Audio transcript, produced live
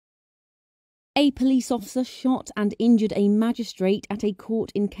A police officer shot and injured a magistrate at a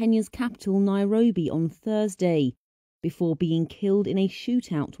court in Kenya's capital, Nairobi, on Thursday, before being killed in a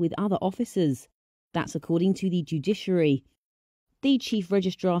shootout with other officers. That's according to the judiciary. The chief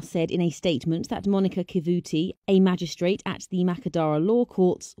registrar said in a statement that Monica Kivuti, a magistrate at the Makadara Law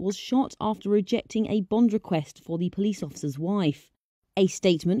Courts, was shot after rejecting a bond request for the police officer's wife. A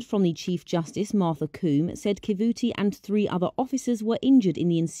statement from the Chief Justice, Martha Koome, said Kivuti and 3 other officers were injured in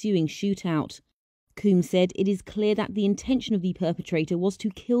the ensuing shootout. Koome said it is clear that the intention of the perpetrator was to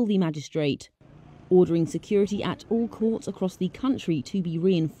kill the magistrate, ordering security at all courts across the country to be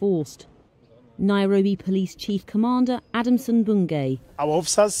reinforced. Nairobi Police Chief Commander Adamson Bungay. Our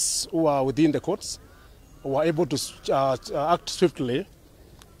officers who are within the courts were able to act swiftly,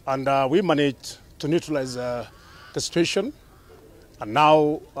 and we managed to neutralize the situation. And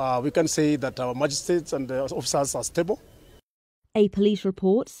now we can say that our magistrates and the officers are stable. A police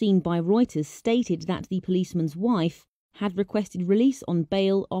report seen by Reuters stated that the policeman's wife had requested release on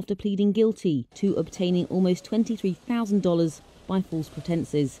bail after pleading guilty to obtaining almost $23,000 by false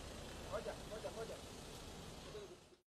pretenses.